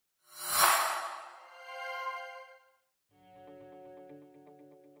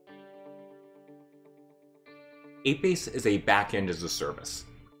8base is a backend-as-a-service.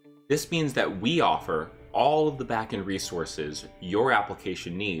 This means that we offer all of the backend resources your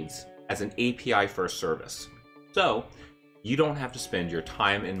application needs as an API-first service. So you don't have to spend your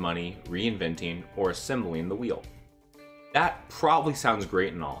time and money reinventing or assembling the wheel. That probably sounds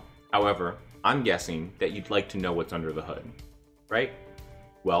great and all. However, I'm guessing that you'd like to know what's under the hood, right?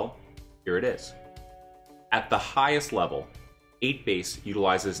 Well, here it is. At the highest level, 8base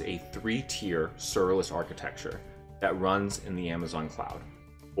utilizes a 3-tier serverless architecture that runs in the Amazon cloud,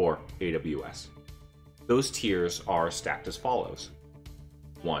 or AWS. Those tiers are stacked as follows.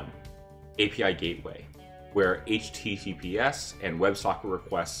 1. API Gateway, where HTTPS and WebSocket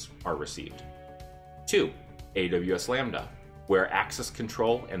requests are received. 2. AWS Lambda, where access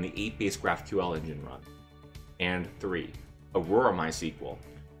control and the 8base GraphQL engine run. And 3. Aurora MySQL,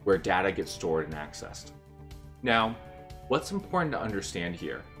 where data gets stored and accessed. Now, what's important to understand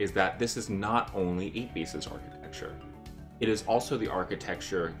here is that this is not only 8base's architecture. It is also the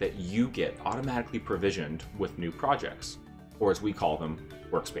architecture that you get automatically provisioned with new projects, or as we call them,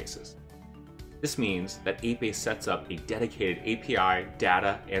 workspaces. This means that 8base sets up a dedicated API,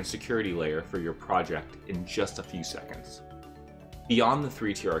 data, and security layer for your project in just a few seconds. Beyond the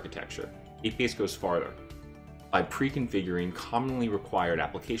 3-tier architecture, 8base goes farther by pre-configuring commonly required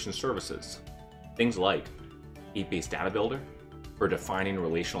application services, things like 8base Data Builder for defining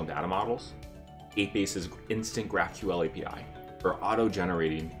relational data models, 8base's Instant GraphQL API for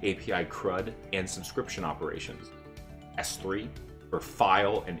auto-generating API CRUD and subscription operations, S3 for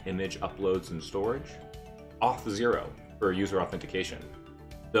file and image uploads and storage, Auth0 for user authentication,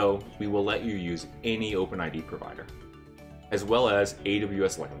 though we will let you use any OpenID provider, as well as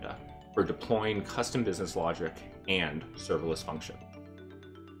AWS Lambda for deploying custom business logic and serverless function.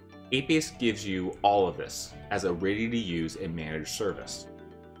 8base gives you all of this as a ready-to-use and managed service,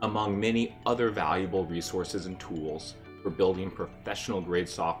 among many other valuable resources and tools for building professional-grade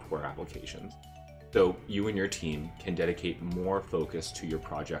software applications, so you and your team can dedicate more focus to your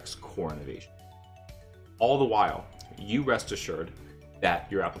project's core innovation. All the while, you rest assured that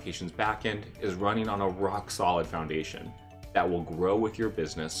your application's backend is running on a rock-solid foundation that will grow with your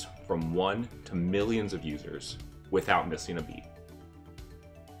business from 1 to millions of users without missing a beat.